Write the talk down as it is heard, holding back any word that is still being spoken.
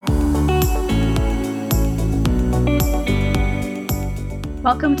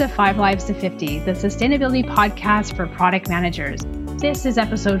Welcome to 5 Lives to 50, the sustainability podcast for product managers. This is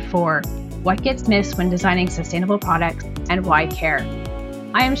episode 4, What Gets Missed When Designing Sustainable Products and Why Care.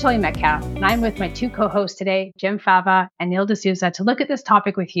 I am Shelley Metcalf, and I'm with my two co-hosts today, Jim Fava and Neil D'Souza, to look at this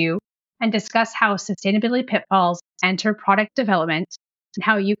topic with you and discuss how sustainability pitfalls enter product development and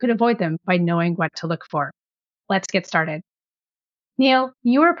how you could avoid them by knowing what to look for. Let's get started. Neil,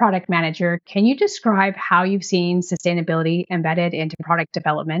 you are a product manager. Can you describe how you've seen sustainability embedded into product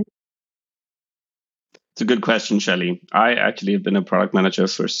development? It's a good question, Shelley. I actually have been a product manager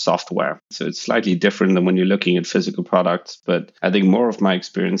for software. So it's slightly different than when you're looking at physical products. But I think more of my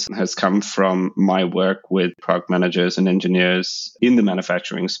experience has come from my work with product managers and engineers in the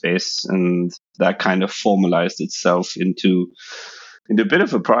manufacturing space. And that kind of formalized itself into a bit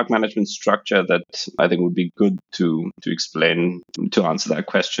of a product management structure that I think would be good to explain to answer that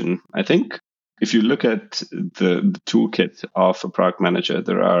question. I think if you look at the toolkit of a product manager,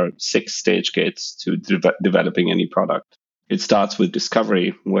 there are 6 stage gates to developing any product. It starts with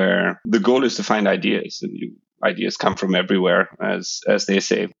discovery, where the goal is to find ideas, and ideas come from everywhere, as they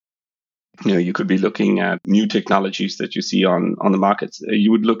say. You could be looking at new technologies that you see on the markets.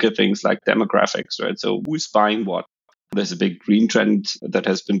 You would look at things like demographics, right? So who's buying what? There's a big green trend that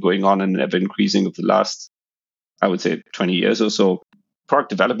has been going on and ever increasing over the last, I would say, 20 years or so. Product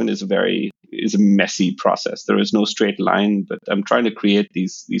development is a messy process. There is no straight line, but I'm trying to create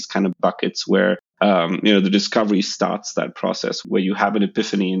these kind of buckets where the discovery starts that process, where you have an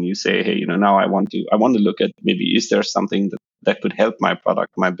epiphany and you say, hey, now I want to look at, maybe is there something that could help my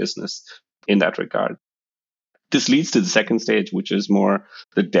product, my business in that regard. This leads to the second stage, which is more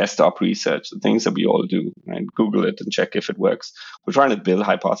the desktop research, the things that we all do, right? Google it and check if it works. We're trying to build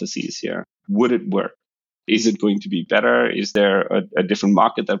hypotheses here. Would it work? Is it going to be better? Is there a different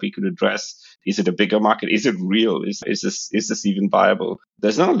market that we could address? Is it a bigger market? Is it real? Is this even viable?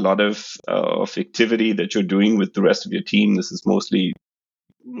 There's not a lot of activity that you're doing with the rest of your team. This is mostly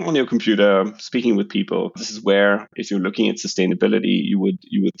on your computer, speaking with people. This is where, if you're looking at sustainability, you would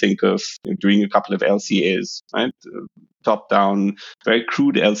think of doing a couple of LCAs, right? Top-down, very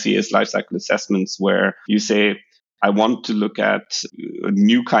crude LCAs, lifecycle assessments, where you say, I want to look at a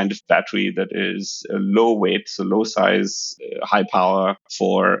new kind of battery that is low weight, so low size, high power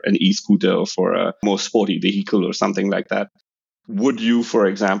for an e-scooter or for a more sporty vehicle or something like that. Would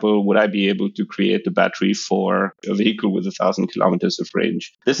I be able to create a battery for a vehicle with 1,000 kilometers of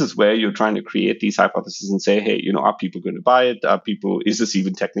range? This is where you're trying to create these hypotheses and say, hey, are people going to buy it? Is this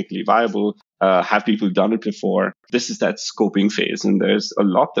even technically viable? Have people done it before? This is that scoping phase. And there's a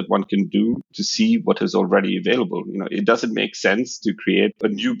lot that one can do to see what is already available. It doesn't make sense to create a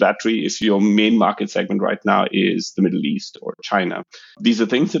new battery if your main market segment right now is the Middle East or China. These are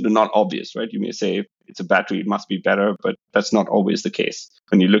things that are not obvious, right? You may say, it's a battery, it must be better, but that's not always the case.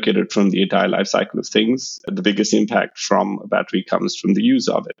 When you look at it from the entire life cycle of things, the biggest impact from a battery comes from the use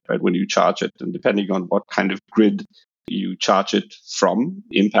of it, right? When you charge it, and depending on what kind of grid you charge it from,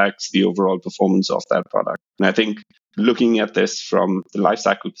 impacts the overall performance of that product. And I think looking at this from the life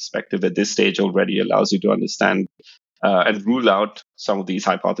cycle perspective at this stage already allows you to understand and rule out some of these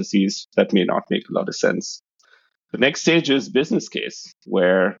hypotheses that may not make a lot of sense. The next stage is business case,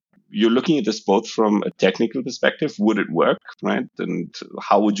 where you're looking at this both from a technical perspective, would it work, right? And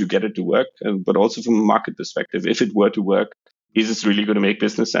how would you get it to work? But also from a market perspective, if it were to work, is this really going to make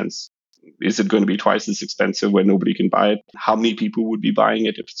business sense? Is it going to be twice as expensive where nobody can buy it? How many people would be buying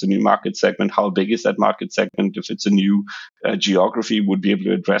it? If it's a new market segment, how big is that market segment? If it's a new geography, would be able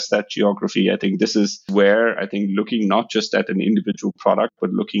to address that geography? I think this is where looking not just at an individual product, but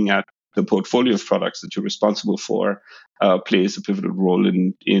looking at the portfolio of products that you're responsible for plays a pivotal role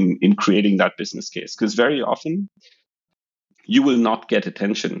in creating that business case. Because very often you will not get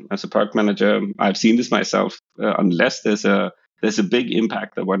attention as a product manager. I've seen this myself, unless there's a big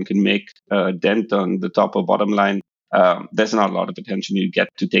impact that one can make a dent on the top or bottom line. There's not a lot of attention you get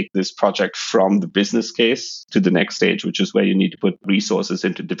to take this project from the business case to the next stage, which is where you need to put resources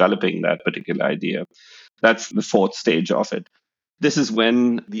into developing that particular idea. That's the 4th stage of it. This is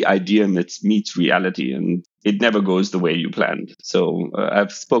when the idea meets reality, and it never goes the way you planned. So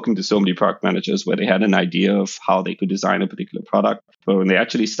I've spoken to so many product managers where they had an idea of how they could design a particular product, but when they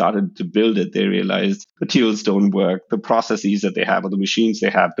actually started to build it, they realized materials don't work, the processes that they have or the machines they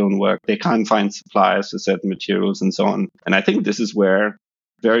have don't work, they can't find suppliers for certain materials and so on. And I think this is where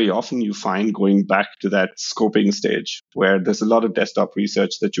very often you find going back to that scoping stage, where there's a lot of desktop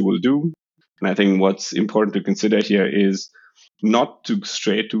research that you will do. And I think what's important to consider here is not to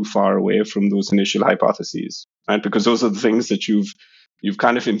stray too far away from those initial hypotheses, right? Because those are the things that you've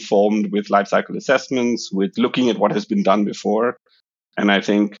kind of informed with lifecycle assessments, with looking at what has been done before. And I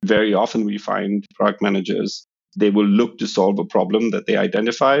think very often we find product managers, they will look to solve a problem that they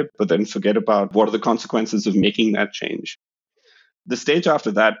identify, but then forget about what are the consequences of making that change. The stage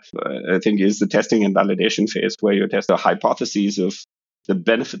after that, I think, is the testing and validation phase, where you test the hypotheses of the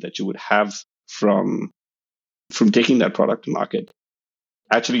benefit that you would have from taking that product to market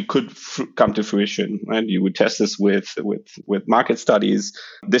actually could come to fruition. And you would test this with market studies.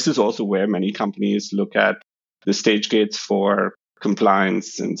 This is also where many companies look at the stage gates for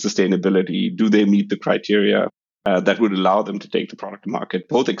compliance and sustainability. Do they meet the criteria that would allow them to take the product to market,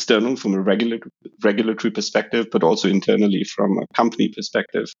 both external from a regulatory perspective, but also internally from a company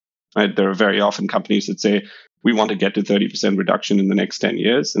perspective? Right? There are very often companies that say, we want to get to 30% reduction in the next 10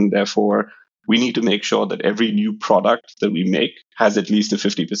 years, and therefore we need to make sure that every new product that we make has at least a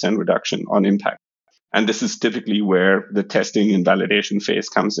 50% reduction on impact. And this is typically where the testing and validation phase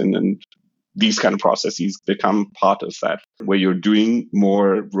comes in, and these kind of processes become part of that, where you're doing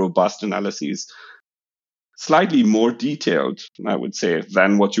more robust analyses, slightly more detailed, I would say,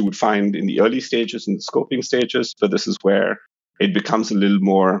 than what you would find in the early stages and the scoping stages. But this is where it becomes a little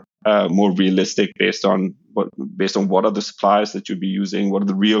more realistic based on what are the suppliers that you'd be using, what are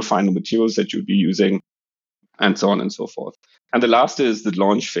the real final materials that you'd be using, and so on and so forth. And the last is the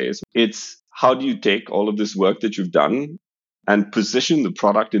launch phase. It's how do you take all of this work that you've done and position the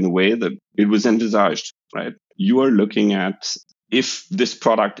product in a way that it was envisaged, right? You are looking at if this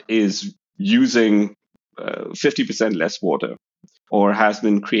product is using 50% less water, or has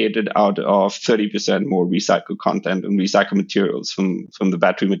been created out of 30% more recycled content and recycled materials from the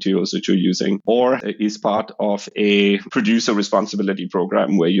battery materials that you're using, or is part of a producer responsibility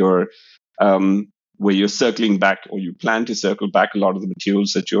program where you're circling back, or you plan to circle back a lot of the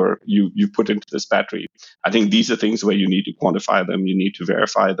materials that you put into this battery. I think these are things where you need to quantify them, you need to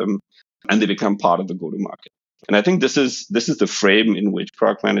verify them, and they become part of the go-to-market. And I think this is the frame in which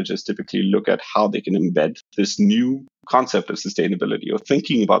product managers typically look at how they can embed this new concept of sustainability, or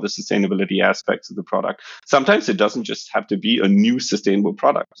thinking about the sustainability aspects of the product. Sometimes it doesn't just have to be a new sustainable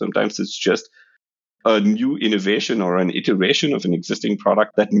product. Sometimes it's just a new innovation or an iteration of an existing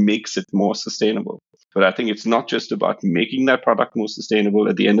product that makes it more sustainable. But I think it's not just about making that product more sustainable.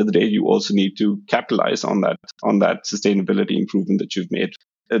 At the end of the day, you also need to capitalize on that sustainability improvement that you've made.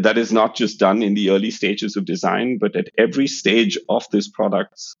 That is not just done in the early stages of design, but at every stage of this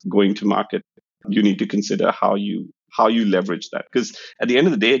product's going to market, you need to consider how you leverage that. Because at the end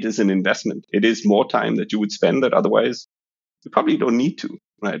of the day, it is an investment. It is more time that you would spend that otherwise you probably don't need to,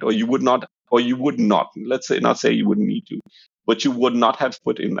 right? Or you would not. Let's say, not say you wouldn't need to, but you would not have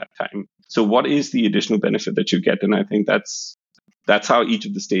put in that time. So what is the additional benefit that you get? And I think that's how each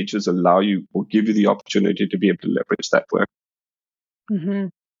of the stages allow you or give you the opportunity to be able to leverage that work. Mm-hmm.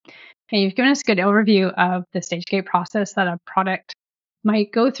 Okay, you've given us a good overview of the stage gate process that a product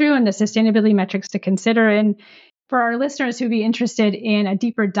might go through and the sustainability metrics to consider. And for our listeners who'd be interested in a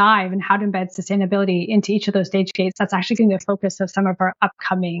deeper dive in how to embed sustainability into each of those stage gates, that's actually going to be the focus of some of our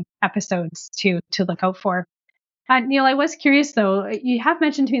upcoming episodes to look out for. Neil, I was curious, though, you have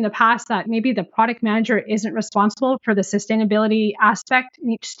mentioned to me in the past that maybe the product manager isn't responsible for the sustainability aspect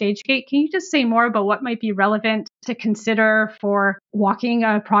in each stage gate. Can you just say more about what might be relevant to consider for walking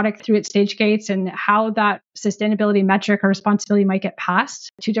a product through its stage gates, and how that sustainability metric or responsibility might get passed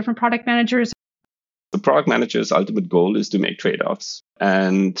to different product managers? The product manager's ultimate goal is to make trade-offs.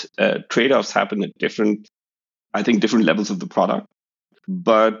 And trade-offs happen at different levels of the product.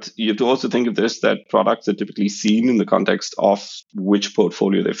 But you have to also think of this, that products are typically seen in the context of which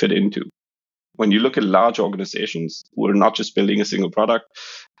portfolio they fit into. When you look at large organizations who are not just building a single product,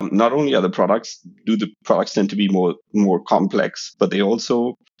 not only do the products tend to be more complex, but they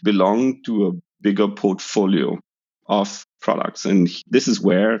also belong to a bigger portfolio of products. And this is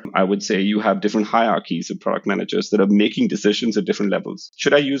where I would say you have different hierarchies of product managers that are making decisions at different levels.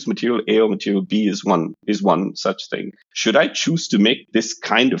 Should I use material A or material B is one such thing. Should I choose to make this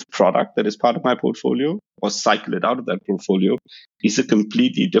kind of product that is part of my portfolio, or cycle it out of that portfolio, is a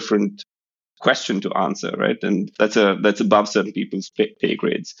completely different question to answer, right? And that's above certain people's pay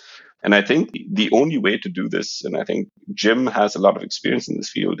grades. And I think the only way to do this, and I think Jim has a lot of experience in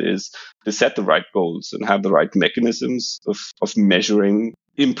this field, is to set the right goals and have the right mechanisms of measuring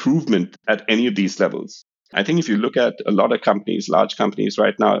improvement at any of these levels. I think if you look at a lot of companies, large companies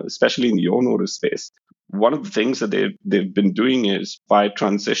right now, especially in the own-order space, one of the things that they've been doing is by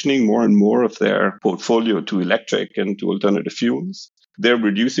transitioning more and more of their portfolio to electric and to alternative fuels, they're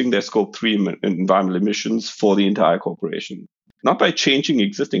reducing their scope 3 environmental emissions for the entire corporation. not by changing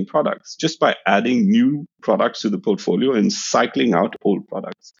existing products, just by adding new products to the portfolio and cycling out old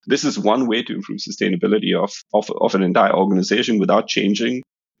products. This is one way to improve sustainability of an entire organization without changing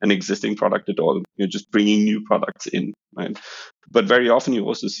an existing product at all. You're just bringing new products in, right? But very often you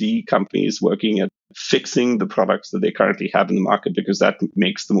also see companies working at fixing the products that they currently have in the market because that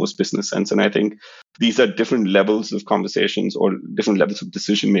makes the most business sense. And I think these are different levels of conversations or different levels of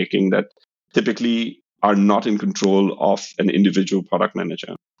decision making that typically are not in control of an individual product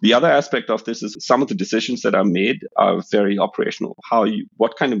manager. The other aspect of this is some of the decisions that are made are very operational.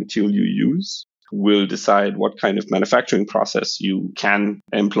 What kind of material you use will decide what kind of manufacturing process you can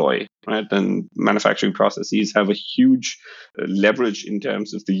employ, right? And manufacturing processes have a huge leverage in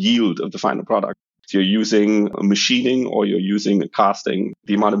terms of the yield of the final product. If you're using machining or you're using casting,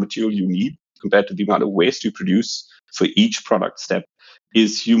 the amount of material you need compared to the amount of waste you produce for each product step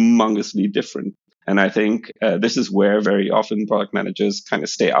is humongously different. And I think this is where very often product managers kind of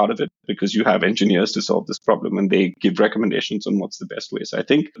stay out of it because you have engineers to solve this problem and they give recommendations on what's the best way. So I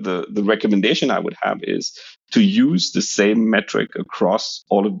think the recommendation I would have is to use the same metric across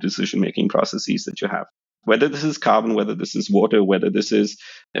all of the decision-making processes that you have. Whether this is carbon, whether this is water, whether this is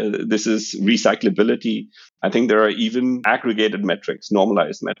recyclability, I think there are even aggregated metrics,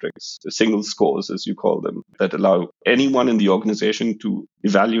 normalized metrics, single scores, as you call them, that allow anyone in the organization to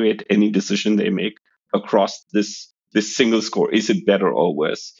evaluate any decision they make across this single score. Is it better or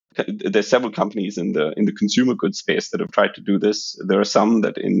worse? There's several companies in the consumer goods space that have tried to do this. There are some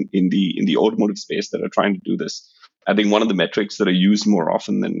that in the automotive space that are trying to do this. I think one of the metrics that are used more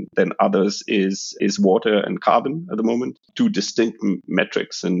often than others is water and carbon at the moment, two distinct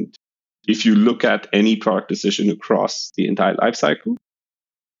metrics. And if you look at any product decision across the entire life cycle,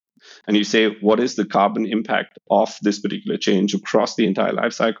 and you say, what is the carbon impact of this particular change across the entire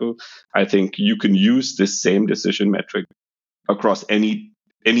life cycle? I think you can use this same decision metric across any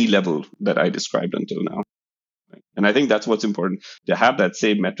level that I described until now. And I think that's what's important, to have that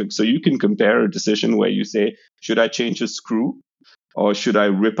same metric. So you can compare a decision where you say, should I change a screw or should I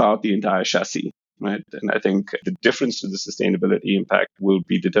rip out the entire chassis? Right. And I think the difference to the sustainability impact will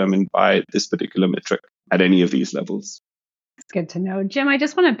be determined by this particular metric at any of these levels. It's good to know. Jim, I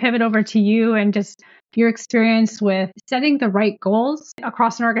just want to pivot over to you and just your experience with setting the right goals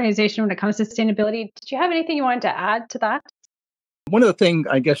across an organization when it comes to sustainability. Did you have anything you wanted to add to that? One of the things,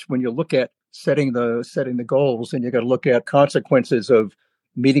 I guess, when you look at setting the goals, and you got to look at consequences of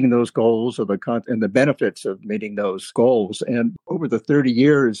meeting those goals or the benefits of meeting those goals. And over the 30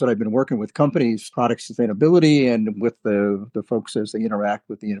 years that I've been working with companies, product sustainability, and with the folks as they interact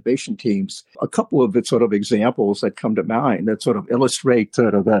with the innovation teams, a couple of the sort of examples that come to mind that sort of illustrate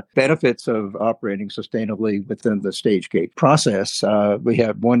sort of the benefits of operating sustainably within the stage gate process. We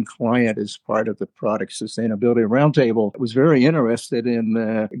had one client as part of the product sustainability roundtable was very interested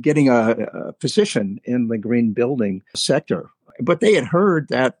in getting a position in the green building sector. But they had heard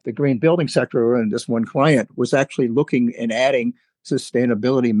that the green building sector, and this one client, was actually looking and adding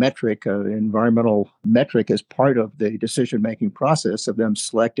sustainability metric, environmental metric, as part of the decision-making process of them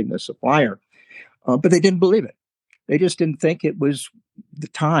selecting the supplier. But they didn't believe it. They just didn't think it was the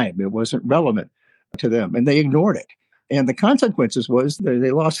time. It wasn't relevant to them, and they ignored it. And the consequences was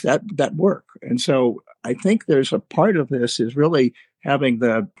they lost that work. And so I think there's a part of this is really having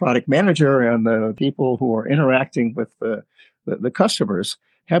the product manager and the people who are interacting with the customers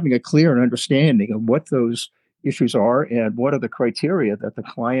having a clear understanding of what those issues are and what are the criteria that the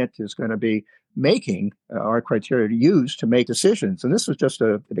client is going to be making, our criteria to use to make decisions. And this was just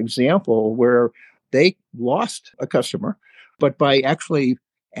an example where they lost a customer, but by actually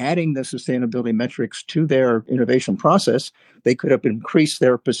adding the sustainability metrics to their innovation process, they could have increased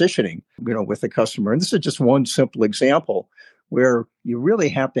their positioning, with the customer. And this is just one simple example where you really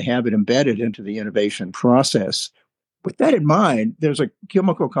have to have it embedded into the innovation process. With that in mind, there's a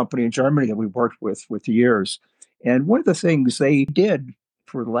chemical company in Germany that we've worked with years. And one of the things they did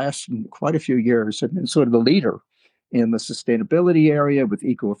for the last quite a few years have been sort of the leader in the sustainability area with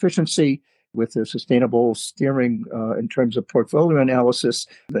eco-efficiency, with the sustainable steering in terms of portfolio analysis,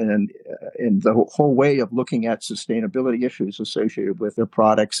 and in the whole way of looking at sustainability issues associated with their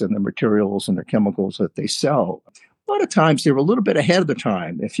products and their materials and their chemicals that they sell. A lot of times they were a little bit ahead of the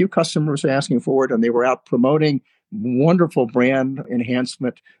time. A few customers were asking for it, and they were out promoting wonderful brand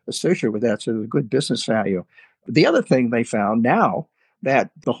enhancement associated with that, so there's good business value. The other thing they found now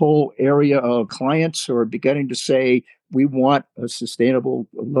that the whole area of clients are beginning to say, we want a sustainable,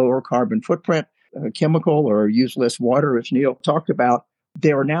 lower carbon footprint, chemical, or use less water, as Neil talked about,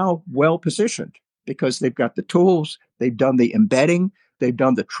 they are now well positioned because they've got the tools, they've done the embedding, they've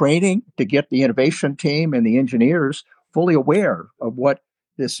done the training to get the innovation team and the engineers fully aware of what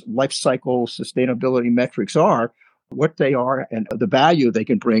this life cycle sustainability metrics are, what they are, and the value they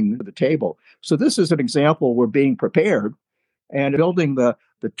can bring to the table. So this is an example where being prepared and building the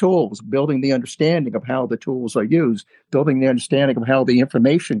tools, building the understanding of how the tools are used, building the understanding of how the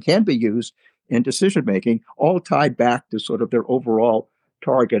information can be used in decision making, all tied back to sort of their overall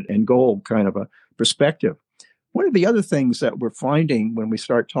target and goal kind of a perspective. One of the other things that we're finding when we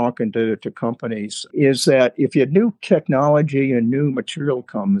start talking to companies is that if a new technology and new material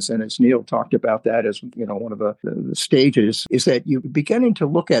comes, and as Neil talked about that as one of the stages, is that you're beginning to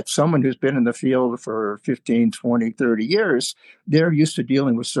look at someone who's been in the field for 15, 20, 30 years. They're used to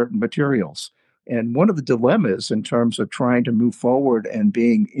dealing with certain materials. And one of the dilemmas in terms of trying to move forward and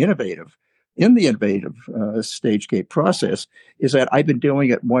being innovative in the innovative stage gate process is that I've been doing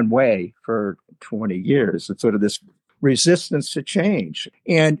it one way for 20 years. It's sort of this resistance to change.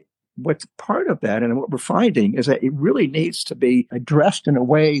 And what's part of that, and what we're finding, is that it really needs to be addressed in a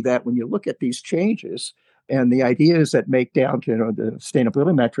way that when you look at these changes and the ideas that make down to the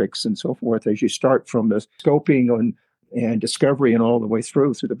sustainability metrics and so forth, as you start from the scoping and discovery and all the way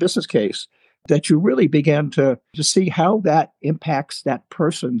through the business case, that you really begin to see how that impacts that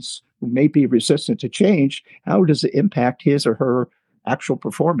person's who may be resistant to change. How does it impact his or her actual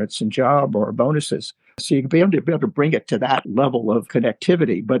performance and job or bonuses? So you can be able to bring it to that level of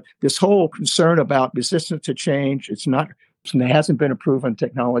connectivity. But this whole concern about resistance to change, it hasn't been a proven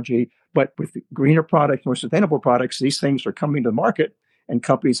technology. But with greener products, more sustainable products, these things are coming to the market, and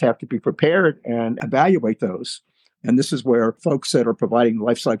companies have to be prepared and evaluate those. And this is where folks that are providing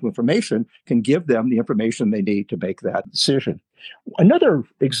lifecycle information can give them the information they need to make that decision. Another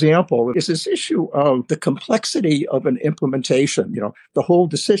example is this issue of the complexity of an implementation, the whole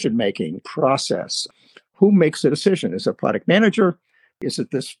decision-making process. Who makes the decision? Is it a product manager? Is it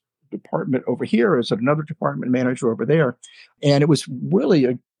this department over here? Is it another department manager over there? And it was really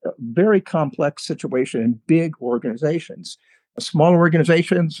a very complex situation in big organizations. Smaller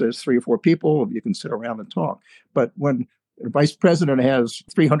organizations, there's 3 or 4 people, you can sit around and talk. But when the vice president has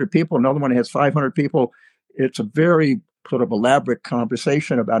 300 people, another one has 500 people, it's a very sort of elaborate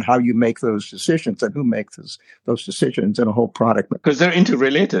conversation about how you make those decisions and who makes those decisions in a whole product. Because they're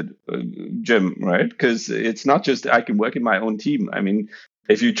interrelated, Jim, right? Because it's not just I can work in my own team. I mean,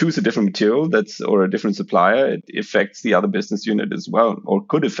 if you choose a different material or a different supplier, it affects the other business unit as well, or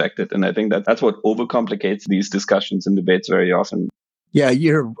could affect it. And I think that's what overcomplicates these discussions and debates very often. Yeah,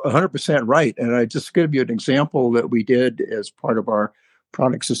 you're 100% right. And I just give you an example that we did as part of our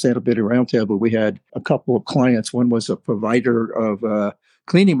product sustainability roundtable. We had a couple of clients. One was a provider of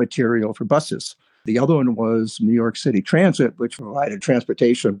cleaning material for buses. The other one was New York City Transit, which provided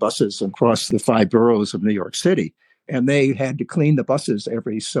transportation of buses across the 5 boroughs of New York City. And they had to clean the buses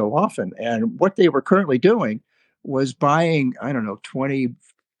every so often. And what they were currently doing was buying, 20,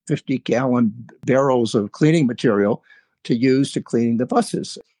 50-gallon barrels of cleaning material to use to cleaning the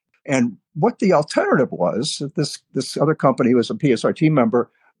buses. And what the alternative was, this other company was a PSRT member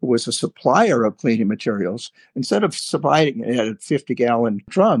who was a supplier of cleaning materials. Instead of supplying it at 50-gallon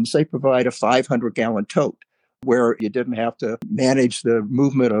drums, they provide a 500-gallon tote where you didn't have to manage the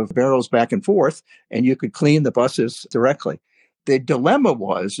movement of barrels back and forth, and you could clean the buses directly. The dilemma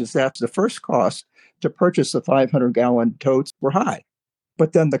is that the first cost to purchase the 500-gallon totes were high.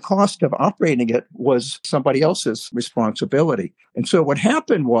 But then the cost of operating it was somebody else's responsibility. And so what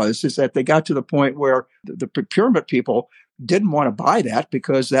happened is that they got to the point where the procurement people didn't want to buy that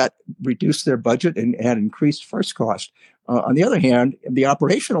because that reduced their budget and had increased first cost. On the other hand, the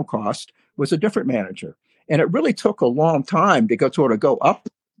operational cost was a different manager. And it really took a long time to go up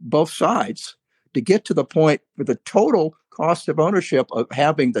both sides to get to the point where the total cost of ownership of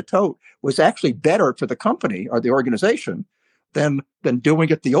having the tote was actually better for the company or the organization than doing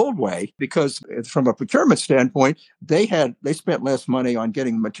it the old way, because from a procurement standpoint, they spent less money on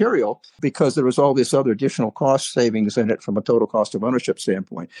getting the material because there was all this other additional cost savings in it from a total cost of ownership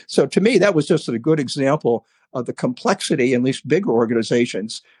standpoint. So to me, that was just a good example of the complexity in these bigger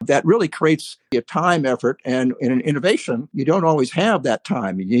organizations that really creates a time effort. And in an innovation, you don't always have that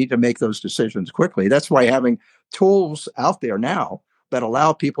time. You need to make those decisions quickly. That's why having tools out there now that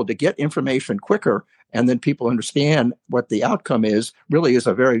allow people to get information quicker and then people understand what the outcome is really is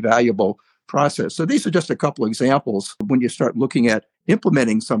a very valuable process. So these are just a couple of examples when you start looking at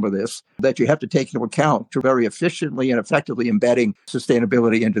implementing some of this that you have to take into account to very efficiently and effectively embedding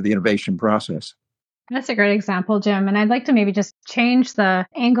sustainability into the innovation process. That's a great example, Jim. And I'd like to maybe just change the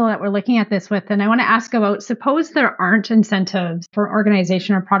angle that we're looking at this with. And I want to ask about, suppose there aren't incentives for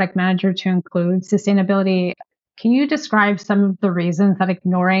organization or product manager to include sustainability Can you describe some of the reasons that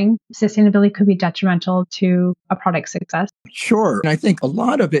ignoring sustainability could be detrimental to a product's success? Sure. And I think a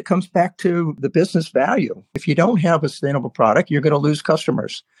lot of it comes back to the business value. If you don't have a sustainable product, you're going to lose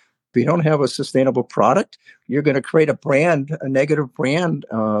customers. If you don't have a sustainable product, you're going to create a negative brand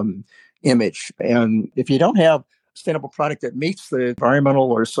image. And if you don't have a sustainable product that meets the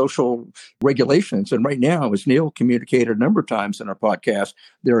environmental or social regulations, and right now, as Neil communicated a number of times in our podcast,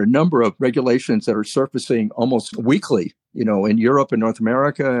 there are a number of regulations that are surfacing almost weekly, in Europe and North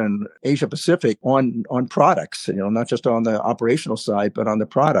America and Asia Pacific on products, not just on the operational side, but on the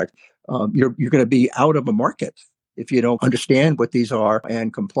product. You're going to be out of a market if you don't understand what these are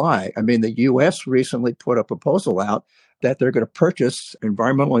and comply. I mean, the U.S. recently put a proposal out that they're going to purchase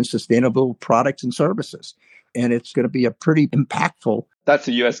environmental and sustainable products and services. And it's going to be a pretty impactful. That's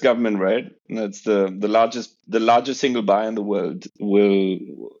the U.S. government, right? That's the largest single buyer in the world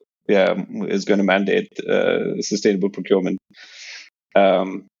is going to mandate sustainable procurement.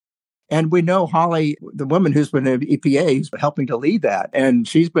 And we know Holly, the woman who's been at EPA, is helping to lead that. And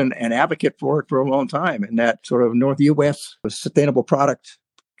she's been an advocate for it for a long time. And that sort of North U.S. sustainable product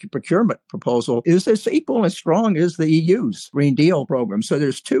procurement proposal is as equal and strong as the EU's Green Deal program. So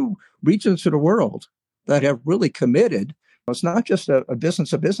there's two regions of the world that have really committed. It's not just a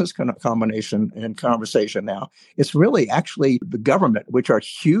business-to-business kind of combination and conversation now. It's really actually the government, which are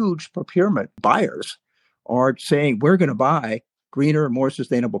huge procurement buyers, are saying we're going to buy greener, more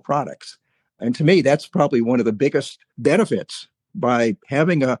sustainable products. And to me, that's probably one of the biggest benefits by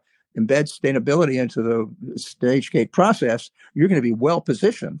having embed sustainability into the stage gate process. You're going to be well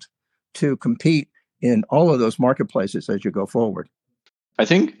positioned to compete in all of those marketplaces as you go forward. I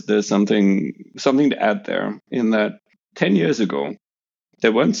think there's something to add there in that 10 years ago,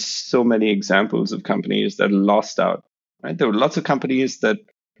 there weren't so many examples of companies that lost out, right? There were lots of companies that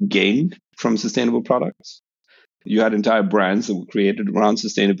gained from sustainable products. You had entire brands that were created around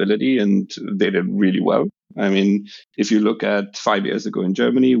sustainability and they did really well. I mean, if you look at 5 years ago in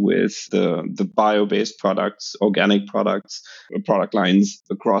Germany with the bio-based products, organic products, product lines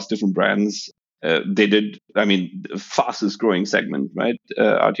across different brands, they did, the fastest growing segment, right,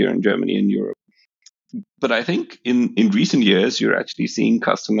 out here in Germany and Europe. But I think in recent years, you're actually seeing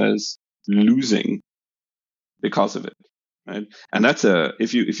customers losing because of it. Right? And that's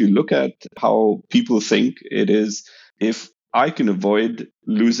if you look at how people think it is, if I can avoid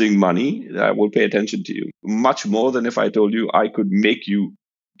losing money, I will pay attention to you much more than if I told you I could make you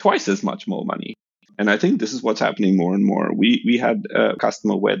twice as much more money. And I think this is what's happening more and more. We had a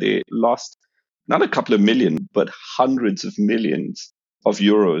customer where they lost not a couple of million, but hundreds of millions of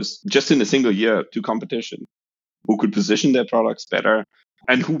euros just in a single year to competition, who could position their products better,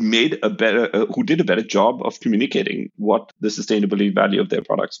 and who did a better job of communicating what the sustainability value of their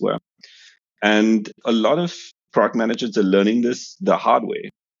products were. And a lot of product managers are learning this the hard way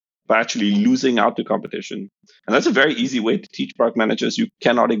by actually losing out to competition. And that's a very easy way to teach product managers. You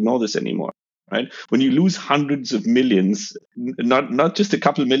cannot ignore this anymore, right? When you lose hundreds of millions, not just a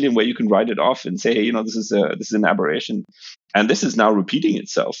couple of million where you can write it off and say, hey, this is an aberration. And this is now repeating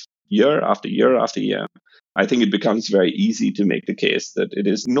itself year after year after year. I think it becomes very easy to make the case that it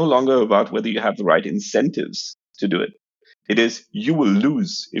is no longer about whether you have the right incentives to do it. It is you will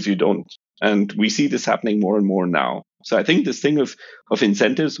lose if you don't. And we see this happening more and more now. So I think this thing of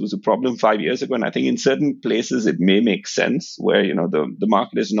incentives was a problem 5 years ago. And I think in certain places it may make sense where, the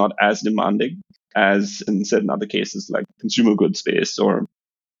market is not as demanding as in certain other cases like consumer goods space, or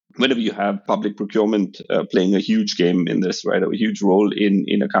whenever you have public procurement playing a huge game in this, right, or a huge role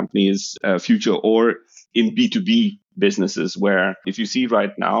in a company's future, or in B2B businesses, where if you see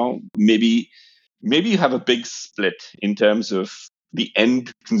right now, maybe you have a big split in terms of the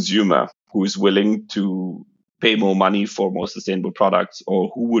end consumer who is willing to pay more money for more sustainable products,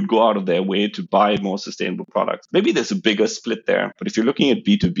 or who would go out of their way to buy more sustainable products. Maybe there's a bigger split there. But if you're looking at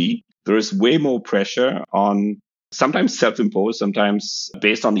B2B, there is way more pressure on, sometimes self-imposed, sometimes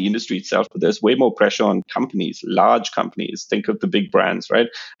based on the industry itself, but there's way more pressure on companies, large companies. Think of the big brands, right?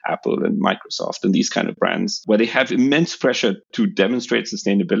 Apple and Microsoft and these kind of brands, where they have immense pressure to demonstrate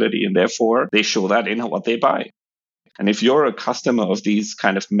sustainability, and therefore they show that in what they buy. And if you're a customer of these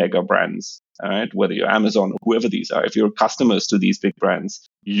kind of mega brands, all right, whether you're Amazon or whoever these are, if you're customers to these big brands,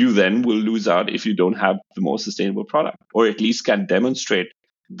 you then will lose out if you don't have the more sustainable product, or at least can demonstrate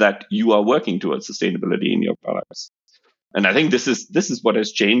that you are working towards sustainability in your products. And I think this is what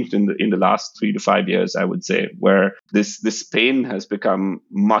has changed in the last 3 to 5 years, I would say, where this pain has become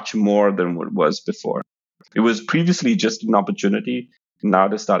much more than what it was before. It was previously just an opportunity. Now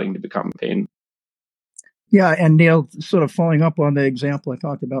it's starting to become pain. Yeah, and Neil, sort of following up on the example I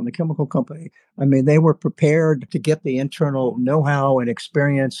talked about in the chemical company, I mean, they were prepared to get the internal know-how and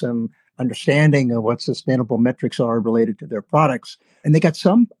experience and understanding of what sustainable metrics are related to their products. And they got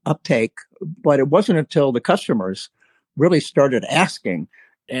some uptake, but it wasn't until the customers really started asking.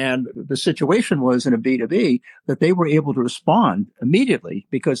 And the situation was in a B2B that they were able to respond immediately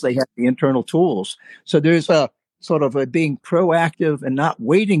because they had the internal tools. So there's a sort of a being proactive and not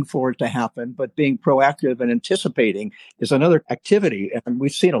waiting for it to happen, but being proactive and anticipating is another activity. And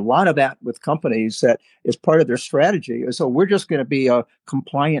we've seen a lot of that with companies that is part of their strategy. So we're just going to be a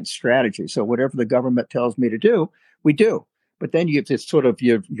compliance strategy. So whatever the government tells me to do, we do. But then it's sort of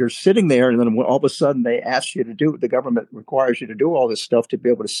you're sitting there, and then all of a sudden they ask you to do, the government requires you to do all this stuff to be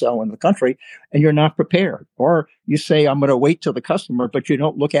able to sell in the country, and you're not prepared. Or you say, I'm going to wait till the customer, but you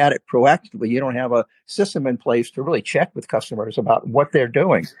don't look at it proactively. You don't have a system in place to really check with customers about what they're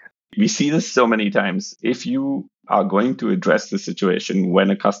doing. We see this so many times. If you are going to address the situation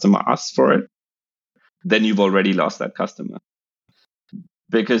when a customer asks for it, then you've already lost that customer.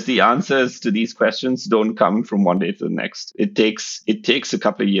 Because the answers to these questions don't come from one day to the next. It takes a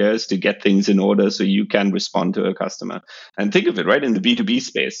couple of years to get things in order so you can respond to a customer. And think of it, right, in the B2B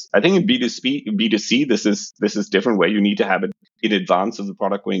space. I think in B2C, this is different, where you need to have it in advance of the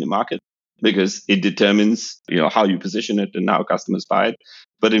product going to market, because it determines, how you position it and how customers buy it.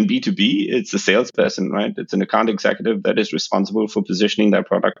 But in B2B, it's a salesperson, right? It's an account executive that is responsible for positioning that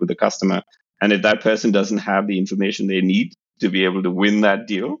product with the customer. And if that person doesn't have the information they need to be able to win that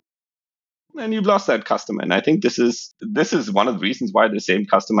deal, then you've lost that customer. And I think this is one of the reasons why the same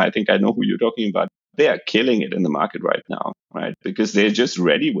customer, I think I know who you're talking about, they are killing it in the market right now, right? Because they're just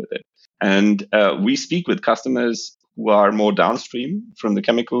ready with it. And we speak with customers who are more downstream from the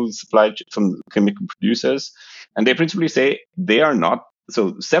chemical supply, from the chemical producers, and they principally say they are not.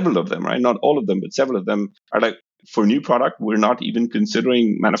 So several of them, right? Not all of them, but several of them are like, for new product, we're not even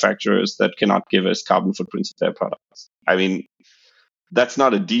considering manufacturers that cannot give us carbon footprints of their products. I mean, that's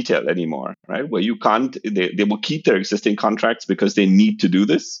not a detail anymore, right? Where you can't, they will keep their existing contracts because they need to do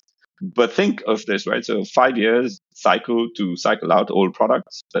this. But think of this, right? So 5 years cycle to cycle out old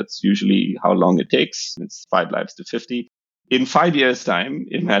products. That's usually how long it takes. It's 5 lives to 50. In 5 years' time,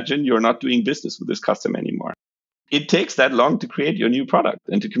 imagine you're not doing business with this customer anymore. It takes that long to create your new product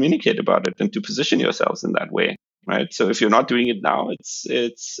and to communicate about it and to position yourselves in that way, right? So if you're not doing it now,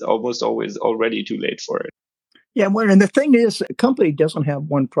 it's almost always already too late for it. Yeah, well, and the thing is, a company doesn't have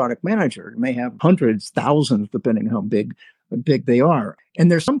one product manager. It may have hundreds, thousands, depending on how big they are.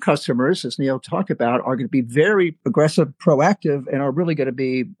 And there's some customers, as Neil talked about, are going to be very aggressive, proactive, and are really going to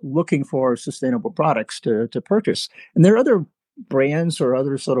be looking for sustainable products to purchase. And there are other brands or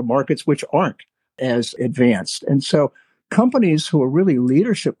other sort of markets which aren't as advanced. And so companies who are really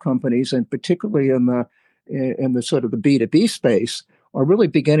leadership companies, and particularly in the sort of the B2B space, are really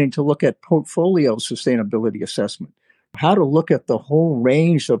beginning to look at portfolio sustainability assessment, how to look at the whole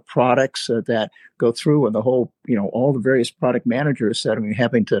range of products that go through, and the whole, all the various product managers that are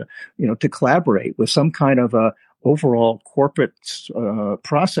having to, to collaborate with some kind of a overall corporate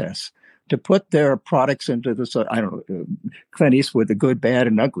process to put their products into this, I don't know, Clint Eastwood, the good, bad,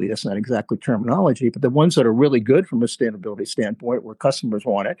 and ugly. That's not exactly terminology, but the ones that are really good from a sustainability standpoint, where customers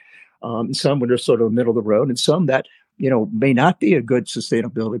want it, some that are sort of middle of the road, and some that may not be a good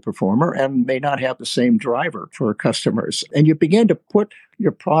sustainability performer and may not have the same driver for customers. And you begin to put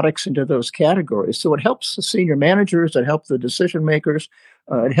your products into those categories. So it helps the senior managers, it helps the decision makers,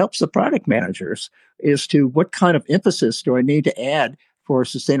 it helps the product managers as to what kind of emphasis do I need to add for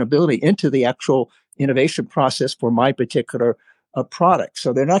sustainability into the actual innovation process for my particular product.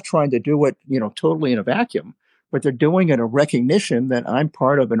 So they're not trying to do it, totally in a vacuum, but they're doing it in a recognition that I'm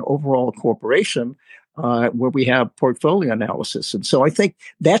part of an overall corporation where we have portfolio analysis. And so I think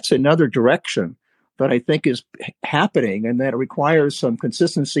that's another direction that I think is happening, and that it requires some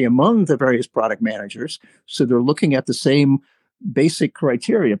consistency among the various product managers. So they're looking at the same basic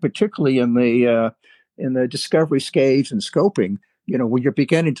criteria, particularly in the discovery stage and scoping, when you're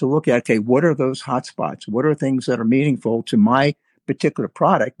beginning to look at, okay, what are those hotspots? What are things that are meaningful to my particular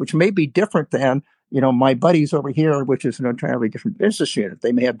product, which may be different than my buddies over here, which is an entirely different business unit.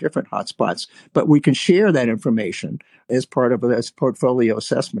 They may have different hotspots, but we can share that information as part of this portfolio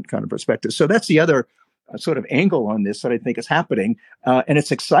assessment kind of perspective. So that's the other sort of angle on this that I think is happening. And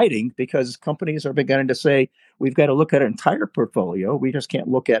it's exciting because companies are beginning to say, we've got to look at an entire portfolio. We just can't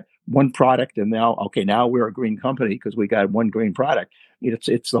look at one product and now we're a green company because we got one green product.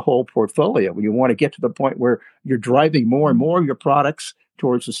 It's the whole portfolio. You want to get to the point where you're driving more and more of your products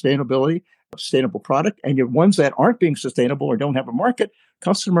towards sustainability. sustainable product, and your ones that aren't being sustainable or don't have a market,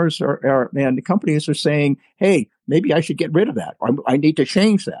 customers and the companies are saying, hey, maybe I should get rid of that. Or I need to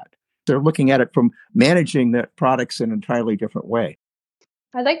change that. They're looking at it from managing the products in an entirely different way.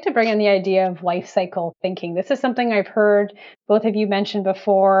 I'd like to bring in the idea of life cycle thinking. This is something I've heard both of you mention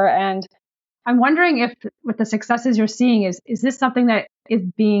before, and I'm wondering if with the successes you're seeing, is this something that is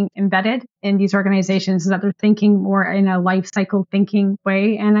being embedded in these organizations, that they're thinking more in a life cycle thinking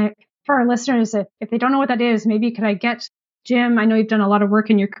way? And for our listeners, if they don't know what that is, maybe could I get Jim, I know you've done a lot of work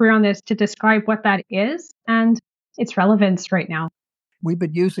in your career on this, to describe what that is and its relevance right now. We've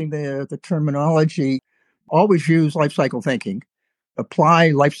been using the terminology, always use life cycle thinking, apply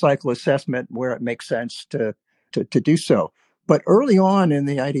life cycle assessment where it makes sense to do so. But early on in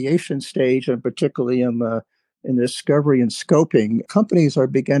the ideation stage, and particularly in discovery and scoping, companies are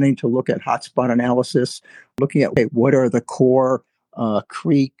beginning to look at hotspot analysis, looking at what are the core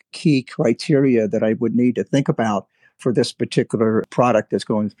key criteria that I would need to think about for this particular product that's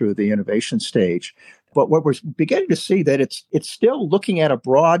going through the innovation stage. But what we're beginning to see that it's still looking at a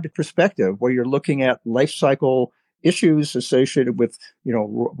broad perspective where you're looking at life cycle issues associated with,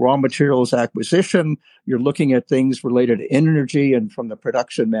 raw materials acquisition. You're looking at things related to energy and from the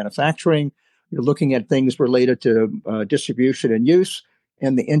production manufacturing. You're looking at things related to distribution and use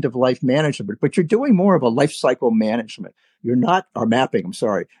and the end of life management. But you're doing more of a life cycle management. You're not, or mapping, I'm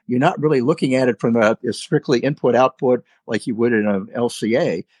sorry. You're not really looking at it from a strictly input output like you would in an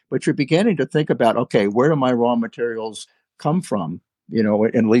LCA, but you're beginning to think about, okay, where do my raw materials come from?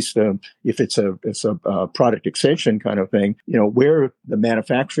 At least if it's a product extension kind of thing, where the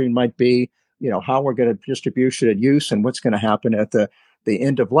manufacturing might be, how we're going to distribution and use and what's going to happen at the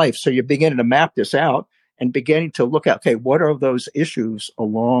end of life. So you're beginning to map this out and beginning to look at, okay, what are those issues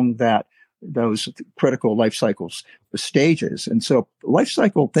along those critical life cycles, the stages. And so life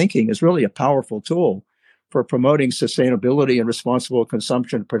cycle thinking is really a powerful tool for promoting sustainability and responsible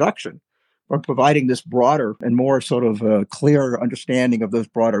consumption and production, or providing this broader and more sort of clear understanding of those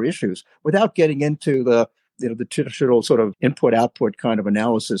broader issues without getting into the traditional sort of input-output kind of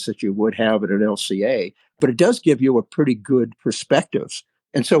analysis that you would have at an LCA. But it does give you a pretty good perspective.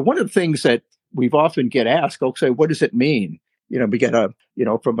 And so one of the things that we've often get asked, okay, what does it mean? We get from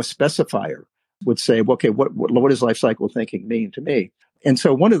a specifier would say, okay, what does life cycle thinking mean to me? And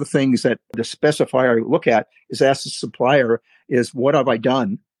so one of the things that the specifier look at is ask the supplier is, what have I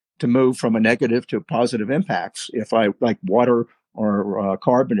done to move from a negative to positive impacts? If I like water or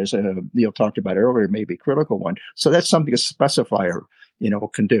carbon, as Neil talked about earlier, may be a critical one. So that's something a specifier,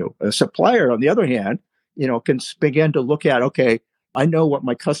 can do. A supplier, on the other hand, can begin to look at, okay, I know what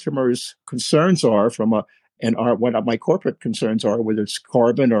my customers' concerns are what my corporate concerns are, whether it's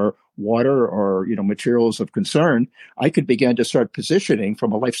carbon or water or, materials of concern. I could begin to start positioning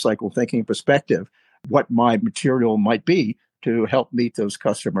from a life cycle thinking perspective what my material might be to help meet those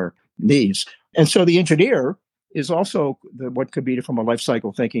customer needs. And so the engineer is also what could be from a life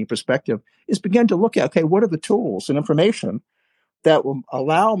cycle thinking perspective is begin to look at, okay, what are the tools and information that will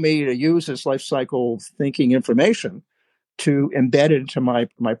allow me to use this life cycle thinking information to embed it into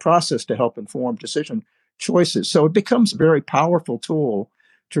my process to help inform decision choices. So it becomes a very powerful tool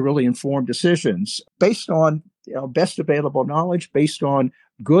to really inform decisions based on best available knowledge, based on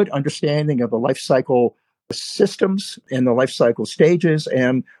good understanding of the life cycle systems and the life cycle stages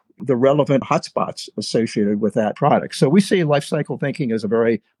and the relevant hotspots associated with that product. So we see life cycle thinking as a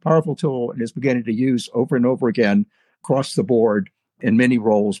very powerful tool and is beginning to use over and over again across the board in many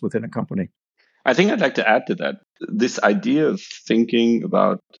roles within a company. I think I'd like to add to that. This idea of thinking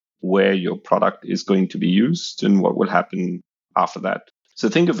about where your product is going to be used and what will happen after that. So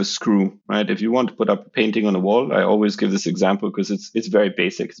think of a screw, right? If you want to put up a painting on a wall, I always give this example because it's very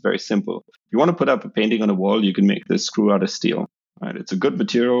basic, it's very simple. If you want to put up a painting on a wall, you can make this screw out of steel, right? It's a good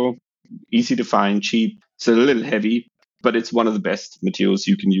material, easy to find, cheap. It's a little heavy, but it's one of the best materials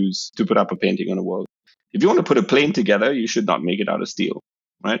you can use to put up a painting on a wall. If you want to put a plane together, you should not make it out of steel,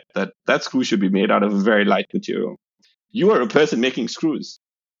 right? That screw should be made out of a very light material. You are a person making screws.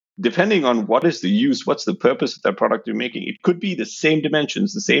 Depending on what is the use, what's the purpose of that product you're making, it could be the same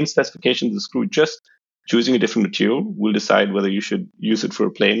dimensions, the same specifications of the screw, just choosing a different material will decide whether you should use it for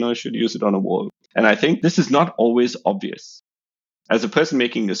a plane or should use it on a wall. And I think this is not always obvious. As a person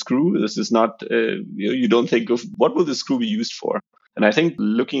making a screw, this is not, you don't think of what will the screw be used for. And I think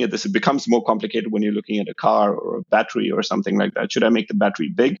looking at this, it becomes more complicated when you're looking at a car or a battery or something like that. Should I make the battery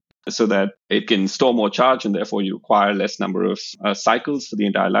big so that it can store more charge and therefore you require less number of cycles for the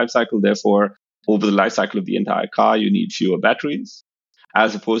entire life cycle? Therefore, over the life cycle of the entire car, you need fewer batteries,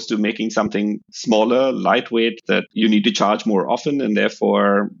 as opposed to making something smaller, lightweight, that you need to charge more often and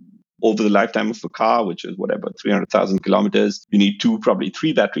therefore over the lifetime of a car, which is whatever, 300,000 kilometers, you need probably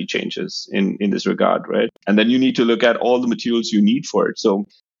three battery changes in this regard, right? And then you need to look at all the materials you need for it. So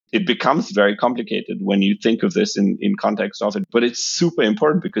it becomes very complicated when you think of this in context of it. But it's super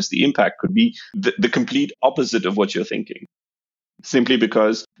important because the impact could be the complete opposite of what you're thinking. Simply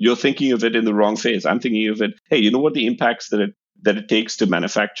because you're thinking of it in the wrong phase. I'm thinking of it, hey, you know what the impacts that it takes to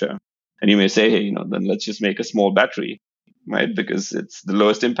manufacture? And you may say, hey, then let's just make a small battery, right? Because it's the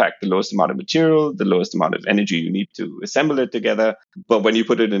lowest impact, the lowest amount of material, the lowest amount of energy you need to assemble it together. But when you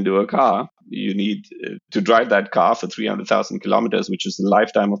put it into a car, you need to drive that car for 300,000 kilometers, which is the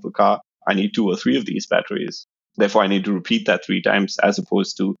lifetime of a car. I need 2 or 3 of these batteries. Therefore, I need to repeat that 3 times as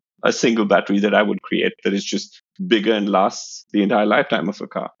opposed to a single battery that I would create that is just bigger and lasts the entire lifetime of a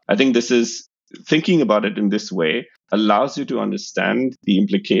car. I think this is thinking about it in this way allows you to understand the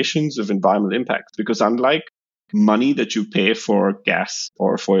implications of environmental impacts, because unlike money that you pay for gas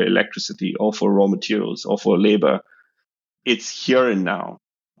or for electricity or for raw materials or for labor, it's here and now.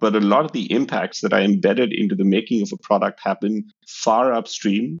 But a lot of the impacts that are embedded into the making of a product happen far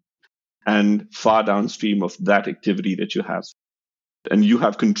upstream and far downstream of that activity that you have. And you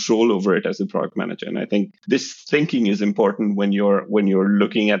have control over it as a product manager. And I think this thinking is important when you're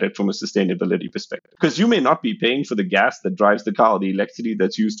looking at it from a sustainability perspective. Because you may not be paying for the gas that drives the car, the electricity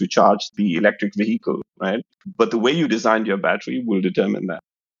that's used to charge the electric vehicle, right? But the way you designed your battery will determine that.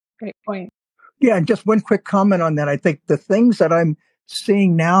 Great point. Yeah, and just one quick comment on that. I think the things that I'm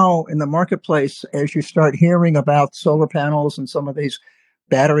seeing now in the marketplace, as you start hearing about solar panels and some of these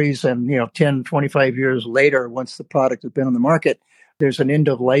batteries and, 10, 25 years later, once the product has been on the market, there's an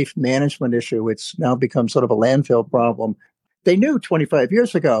end-of-life management issue. It's now become sort of a landfill problem. They knew 25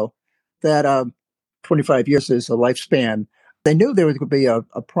 years ago that 25 years is a lifespan. They knew there would be a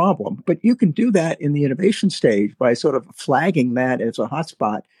problem, but you can do that in the innovation stage by sort of flagging that as a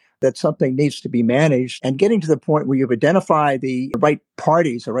hotspot, that something needs to be managed, and getting to the point where you've identified the right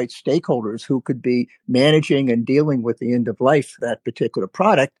parties, the right stakeholders who could be managing and dealing with the end of life of that particular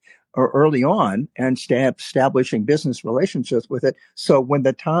product or early on, and establishing business relationships with it. So when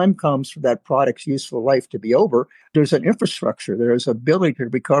the time comes for that product's useful life to be over, there's an infrastructure, there's ability to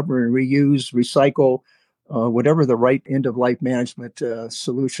recover and reuse, recycle, whatever the right end-of-life management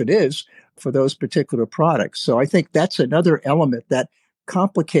solution is for those particular products. So I think that's another element that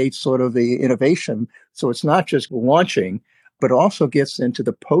complicates sort of the innovation. So it's not just launching, but also gets into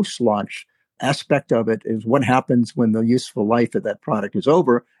the post-launch aspect of it, is what happens when the useful life of that product is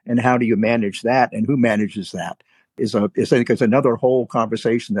over, and how do you manage that, and who manages that is I think is another whole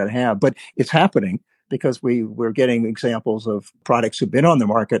conversation that I have. But it's happening because we're getting examples of products who've been on the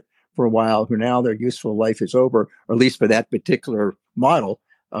market for a while who now their useful life is over, or at least for that particular model.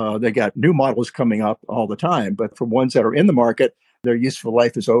 They got new models coming up all the time, but for ones that are in the market, their useful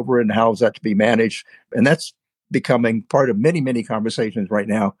life is over, and how is that to be managed? And that's becoming part of many, many conversations right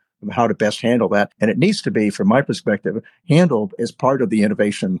now of how to best handle that. And it needs to be, from my perspective, handled as part of the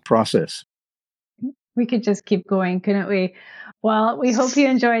innovation process. We could just keep going, couldn't we? Well, we hope you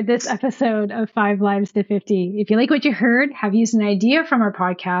enjoyed this episode of 5 Lives to 50. If you like what you heard, have used an idea from our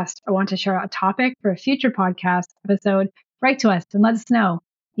podcast, or want to share a topic for a future podcast episode, write to us and let us know.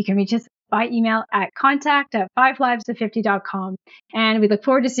 You can reach us by email at contact@5livesto50.com. And we look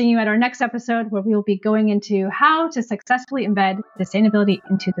forward to seeing you at our next episode, where we will be going into how to successfully embed sustainability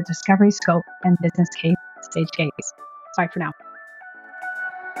into the discovery scope and business case stage case. Bye for now.